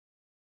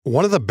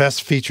One of the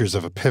best features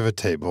of a pivot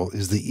table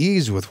is the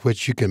ease with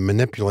which you can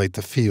manipulate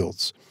the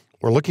fields.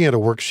 We're looking at a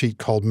worksheet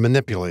called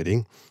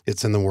Manipulating.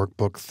 It's in the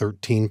workbook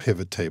 13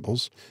 Pivot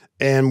Tables.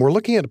 And we're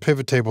looking at a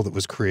pivot table that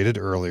was created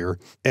earlier,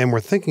 and we're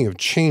thinking of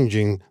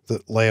changing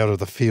the layout of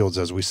the fields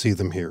as we see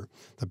them here.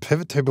 The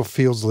pivot table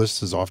fields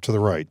list is off to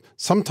the right.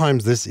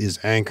 Sometimes this is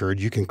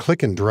anchored. You can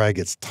click and drag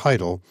its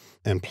title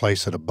and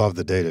place it above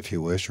the data if you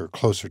wish, or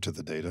closer to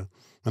the data,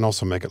 and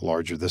also make it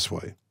larger this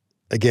way.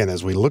 Again,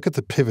 as we look at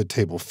the pivot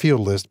table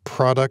field list,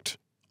 product,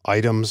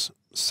 items,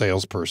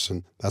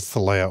 salesperson, that's the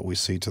layout we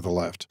see to the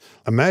left.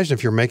 Imagine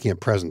if you're making a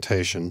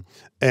presentation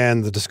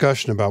and the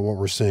discussion about what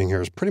we're seeing here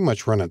has pretty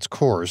much run its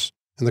course,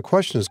 and the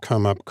question has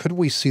come up, could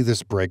we see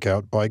this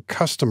breakout by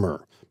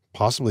customer,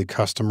 possibly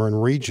customer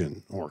and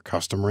region, or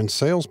customer and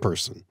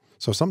salesperson?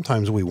 So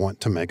sometimes we want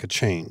to make a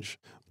change.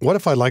 What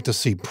if I'd like to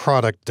see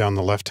product down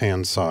the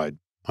left-hand side?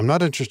 I'm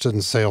not interested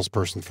in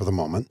salesperson for the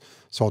moment,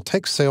 so I'll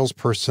take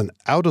salesperson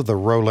out of the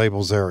row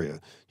labels area.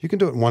 You can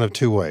do it one of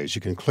two ways.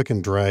 You can click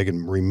and drag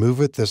and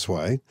remove it this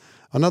way.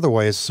 Another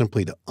way is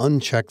simply to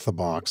uncheck the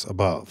box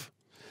above.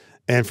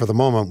 And for the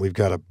moment, we've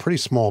got a pretty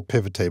small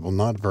pivot table,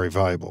 not very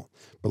valuable.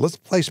 But let's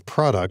place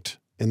product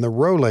in the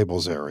row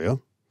labels area,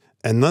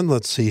 and then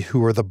let's see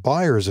who are the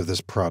buyers of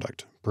this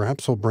product.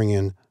 Perhaps we'll bring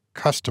in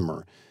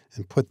customer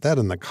and put that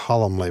in the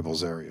column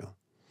labels area.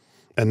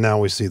 And now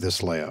we see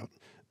this layout.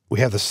 We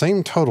have the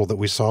same total that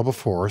we saw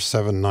before,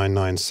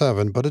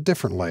 7997, but a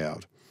different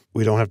layout.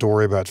 We don't have to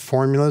worry about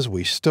formulas.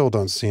 We still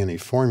don't see any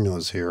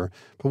formulas here,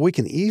 but we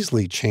can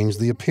easily change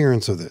the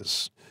appearance of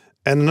this.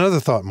 And another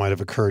thought might have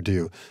occurred to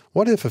you.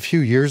 What if a few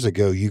years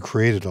ago you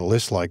created a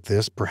list like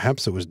this,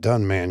 perhaps it was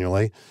done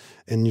manually,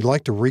 and you'd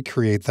like to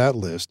recreate that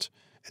list,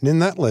 and in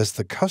that list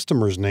the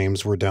customers'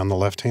 names were down the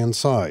left-hand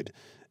side,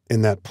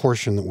 in that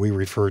portion that we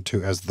refer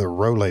to as the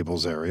row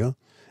labels area,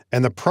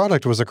 and the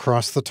product was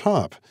across the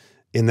top,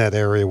 in that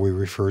area we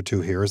refer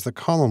to here as the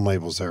column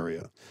labels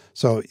area.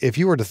 So if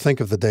you were to think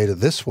of the data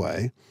this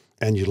way,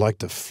 and you'd like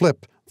to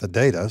flip the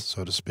data,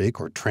 so to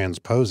speak, or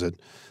transpose it,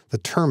 the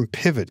term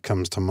pivot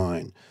comes to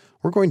mind.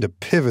 We're going to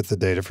pivot the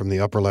data from the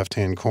upper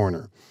left-hand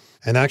corner.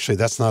 And actually,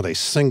 that's not a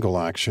single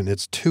action,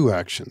 it's two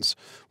actions.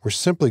 We're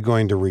simply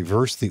going to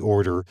reverse the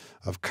order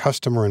of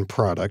customer and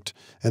product,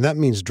 and that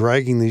means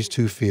dragging these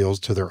two fields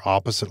to their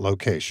opposite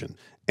location,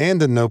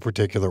 and in no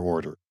particular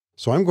order.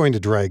 So I'm going to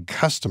drag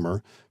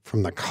customer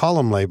from the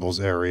column labels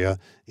area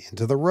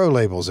into the row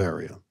labels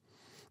area.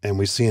 And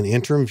we see an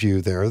interim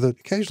view there that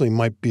occasionally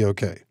might be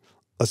okay.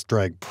 Let's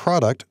drag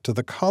product to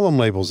the column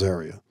labels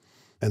area.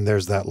 And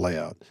there's that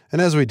layout.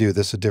 And as we do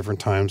this at different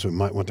times, we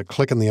might want to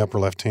click in the upper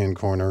left-hand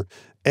corner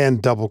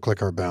and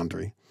double-click our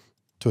boundary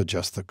to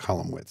adjust the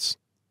column widths.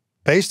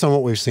 Based on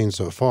what we've seen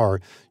so far,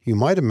 you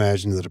might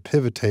imagine that a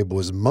pivot table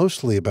is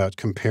mostly about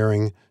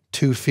comparing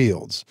two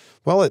fields.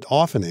 Well, it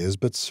often is,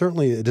 but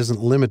certainly it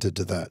isn't limited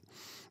to that.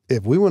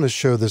 If we want to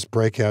show this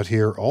breakout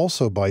here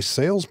also by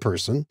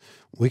salesperson,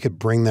 we could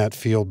bring that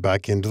field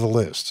back into the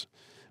list.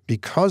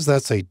 Because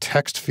that's a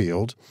text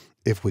field,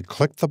 if we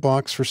click the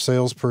box for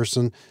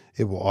salesperson,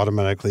 it will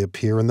automatically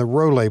appear in the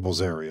row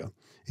labels area.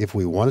 If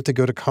we want it to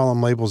go to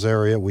column labels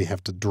area, we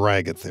have to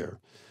drag it there.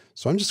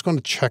 So I'm just going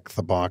to check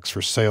the box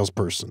for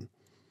salesperson.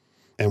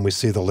 And we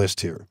see the list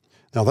here.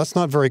 Now, that's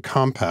not very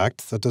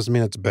compact. That doesn't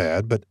mean it's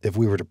bad, but if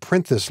we were to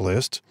print this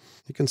list,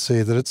 you can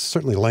see that it's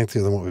certainly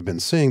lengthier than what we've been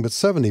seeing, but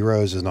 70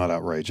 rows is not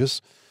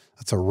outrageous.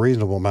 That's a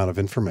reasonable amount of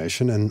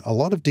information and a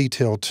lot of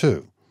detail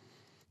too.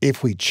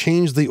 If we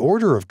change the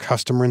order of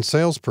customer and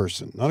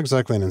salesperson, not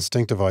exactly an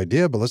instinctive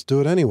idea, but let's do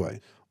it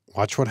anyway.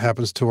 Watch what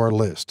happens to our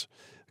list.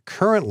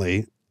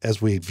 Currently,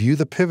 as we view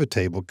the pivot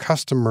table,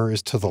 customer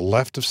is to the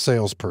left of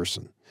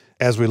salesperson.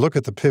 As we look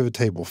at the pivot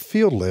table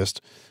field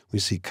list, we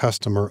see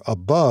customer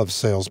above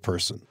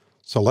salesperson.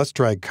 So let's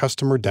drag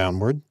customer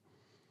downward,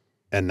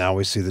 and now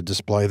we see the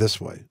display this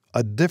way,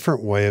 a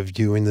different way of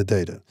viewing the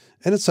data.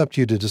 And it's up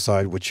to you to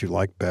decide which you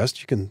like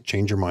best. You can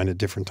change your mind at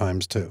different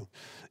times too.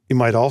 You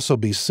might also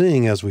be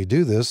seeing as we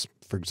do this,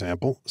 for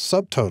example,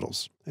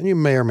 subtotals, and you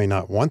may or may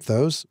not want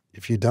those.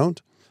 If you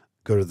don't,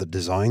 go to the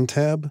Design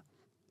tab,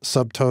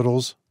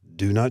 Subtotals,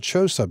 Do Not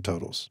Show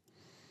Subtotals.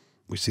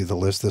 We see the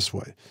list this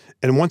way.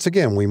 And once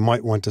again, we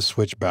might want to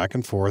switch back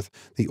and forth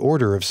the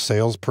order of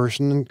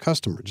salesperson and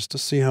customer just to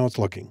see how it's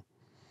looking.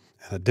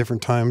 And at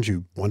different times,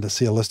 you want to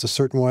see a list a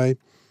certain way,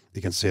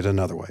 you can see it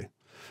another way.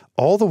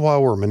 All the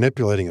while we're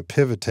manipulating a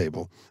pivot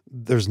table,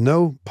 there's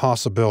no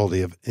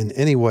possibility of in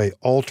any way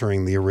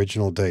altering the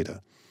original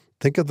data.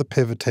 Think of the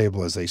pivot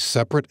table as a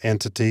separate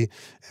entity,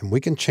 and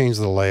we can change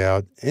the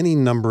layout any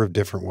number of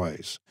different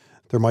ways.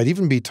 There might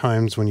even be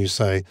times when you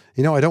say,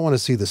 I don't want to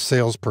see the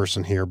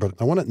salesperson here, but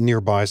I want it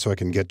nearby so I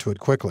can get to it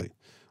quickly.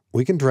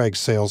 We can drag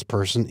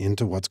salesperson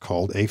into what's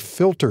called a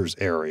filters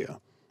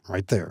area,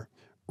 right there.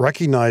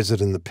 Recognize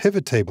that in the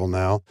pivot table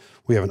now,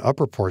 we have an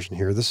upper portion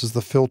here. This is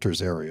the filters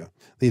area.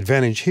 The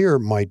advantage here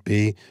might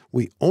be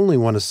we only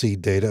want to see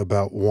data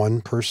about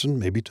one person,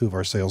 maybe two of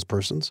our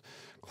salespersons.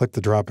 Click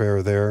the drop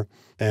arrow there,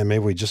 and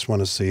maybe we just want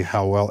to see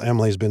how well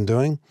Emily's been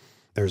doing.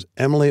 There's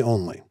Emily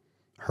only,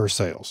 her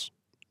sales.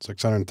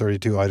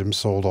 632 items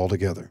sold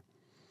altogether.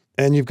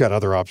 And you've got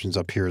other options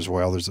up here as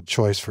well. There's a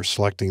choice for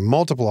selecting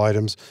multiple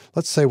items.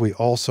 Let's say we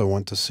also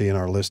want to see in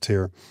our list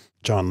here,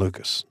 John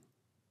Lucas.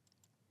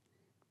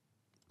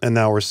 And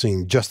now we're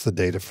seeing just the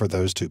data for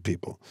those two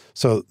people.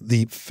 So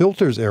the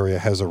filters area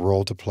has a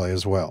role to play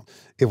as well.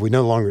 If we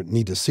no longer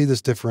need to see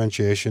this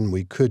differentiation,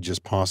 we could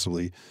just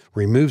possibly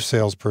remove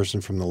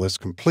salesperson from the list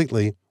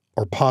completely,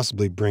 or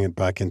possibly bring it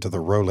back into the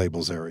row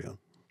labels area.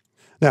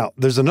 Now,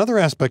 there's another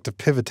aspect of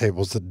pivot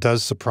tables that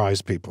does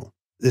surprise people.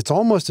 It's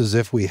almost as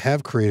if we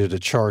have created a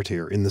chart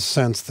here, in the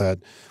sense that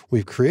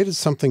we've created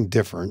something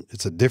different.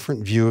 It's a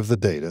different view of the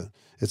data.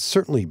 It's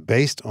certainly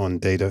based on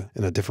data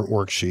in a different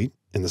worksheet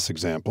in this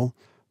example.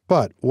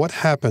 But what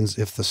happens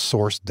if the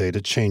source data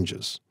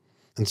changes?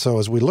 And so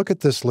as we look at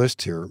this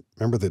list here,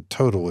 remember the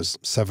total is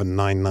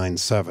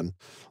 7997.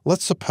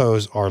 Let's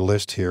suppose our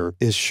list here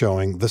is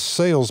showing the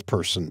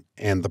salesperson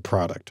and the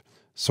product.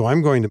 So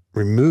I'm going to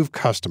remove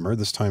customer,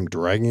 this time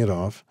dragging it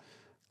off,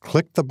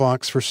 click the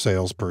box for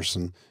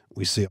salesperson.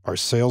 We see our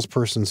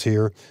salespersons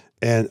here.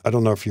 And I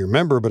don't know if you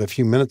remember, but a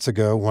few minutes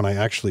ago when I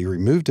actually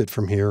removed it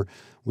from here,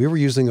 we were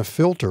using a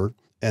filter,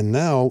 and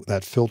now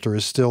that filter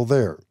is still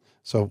there.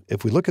 So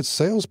if we look at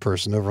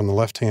salesperson over on the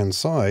left-hand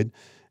side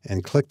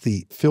and click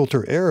the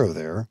filter arrow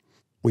there,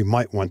 we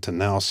might want to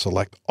now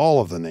select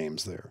all of the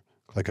names there.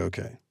 Click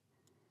OK.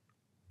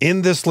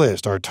 In this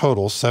list, our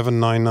total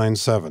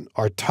 7997.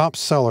 Our top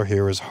seller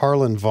here is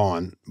Harlan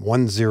Vaughn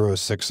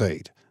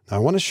 1068. Now I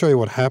want to show you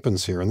what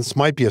happens here, and this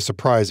might be a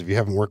surprise if you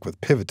haven't worked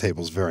with pivot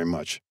tables very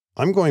much.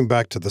 I'm going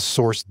back to the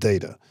source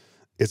data.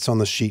 It's on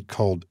the sheet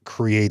called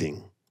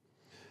Creating.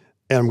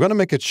 And I'm going to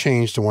make a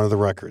change to one of the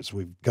records.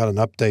 We've got an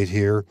update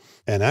here,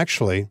 and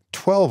actually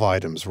 12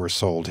 items were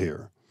sold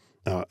here.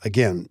 Now,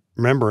 again,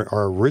 remember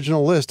our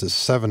original list is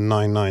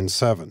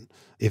 7997.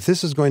 If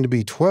this is going to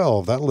be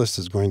 12, that list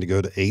is going to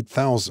go to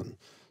 8,000.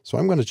 So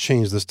I'm going to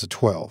change this to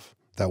 12.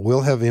 That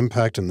will have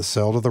impact in the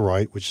cell to the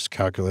right, which is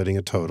calculating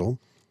a total.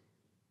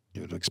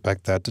 You would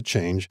expect that to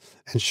change.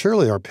 And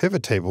surely our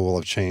pivot table will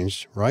have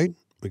changed, right?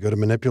 We go to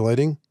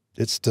manipulating.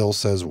 It still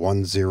says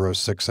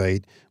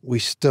 1068. We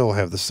still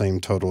have the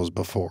same total as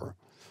before.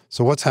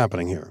 So what's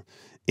happening here?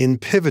 In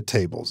pivot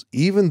tables,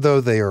 even though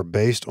they are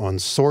based on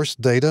source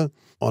data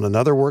on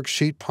another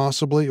worksheet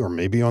possibly, or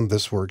maybe on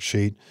this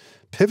worksheet,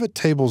 pivot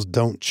tables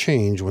don't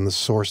change when the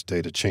source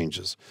data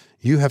changes.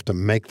 You have to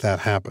make that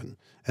happen.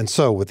 And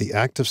so with the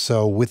active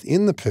cell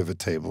within the pivot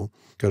table,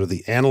 go to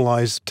the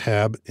Analyze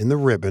tab in the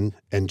ribbon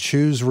and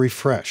choose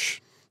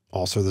Refresh.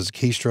 Also, there's a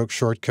keystroke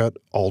shortcut,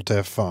 Alt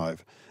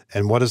F5.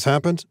 And what has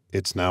happened?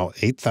 It's now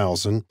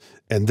 8,000.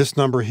 And this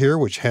number here,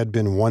 which had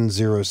been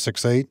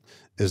 1068,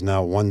 is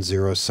now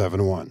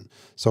 1071.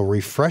 So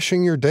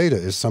refreshing your data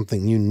is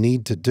something you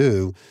need to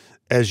do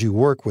as you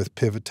work with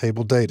pivot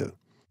table data.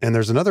 And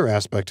there's another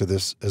aspect to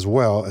this as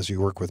well as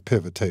you work with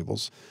pivot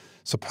tables.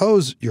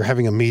 Suppose you're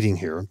having a meeting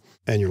here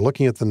and you're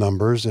looking at the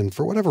numbers, and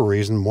for whatever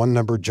reason, one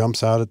number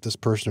jumps out at this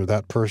person or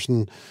that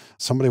person.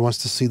 Somebody wants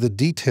to see the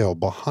detail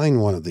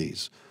behind one of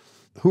these.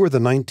 Who are the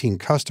 19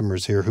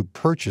 customers here who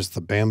purchased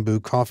the bamboo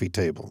coffee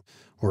table,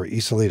 where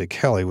Isolita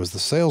Kelly was the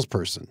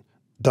salesperson?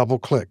 Double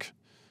click.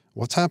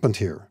 What's happened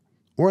here?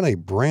 We're in a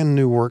brand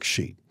new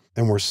worksheet,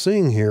 and we're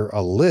seeing here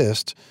a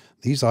list.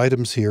 These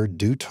items here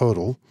do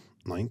total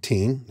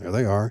 19. There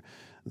they are.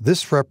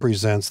 This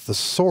represents the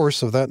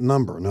source of that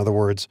number. In other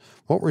words,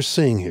 what we're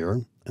seeing here,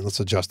 and let's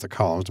adjust the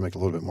columns to make it a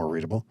little bit more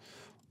readable.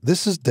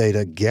 This is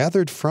data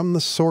gathered from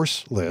the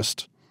source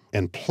list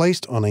and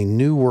placed on a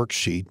new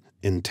worksheet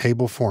in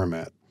table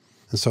format.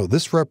 And so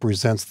this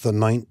represents the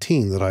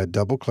 19 that I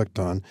double-clicked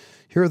on.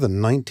 Here are the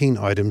 19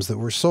 items that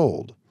were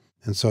sold.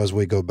 And so as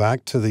we go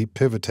back to the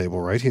pivot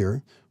table right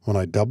here, when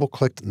I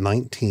double-clicked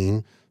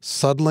 19,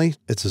 suddenly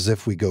it's as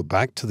if we go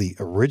back to the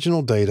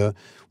original data,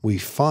 we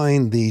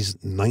find these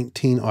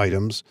 19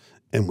 items,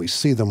 and we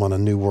see them on a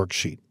new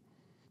worksheet.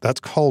 That's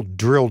called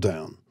drill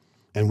down.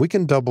 And we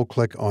can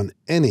double-click on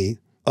any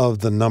of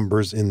the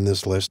numbers in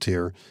this list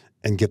here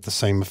and get the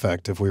same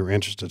effect if we were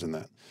interested in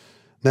that.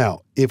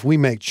 Now, if we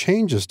make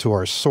changes to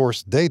our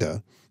source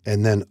data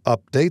and then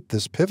update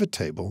this pivot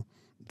table,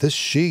 this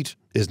sheet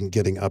isn't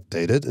getting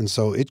updated, and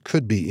so it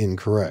could be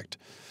incorrect.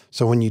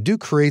 So when you do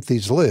create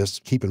these lists,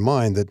 keep in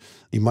mind that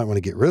you might want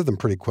to get rid of them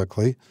pretty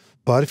quickly,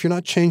 but if you're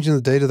not changing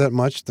the data that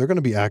much, they're going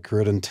to be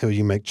accurate until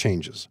you make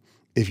changes.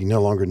 If you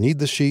no longer need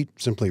the sheet,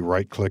 simply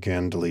right-click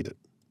and delete it.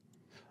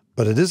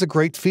 But it is a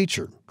great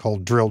feature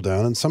called drill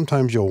down, and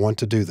sometimes you'll want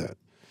to do that.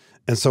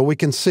 And so we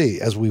can see,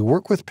 as we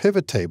work with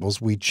pivot tables,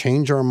 we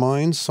change our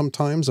minds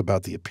sometimes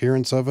about the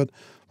appearance of it,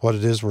 what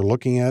it is we're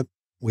looking at.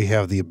 We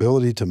have the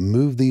ability to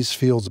move these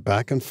fields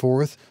back and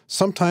forth.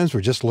 Sometimes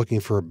we're just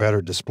looking for a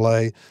better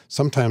display.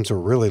 Sometimes we're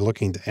really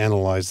looking to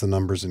analyze the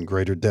numbers in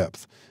greater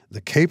depth. The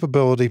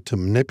capability to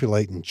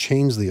manipulate and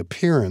change the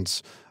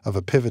appearance of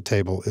a pivot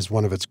table is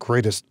one of its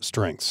greatest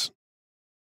strengths.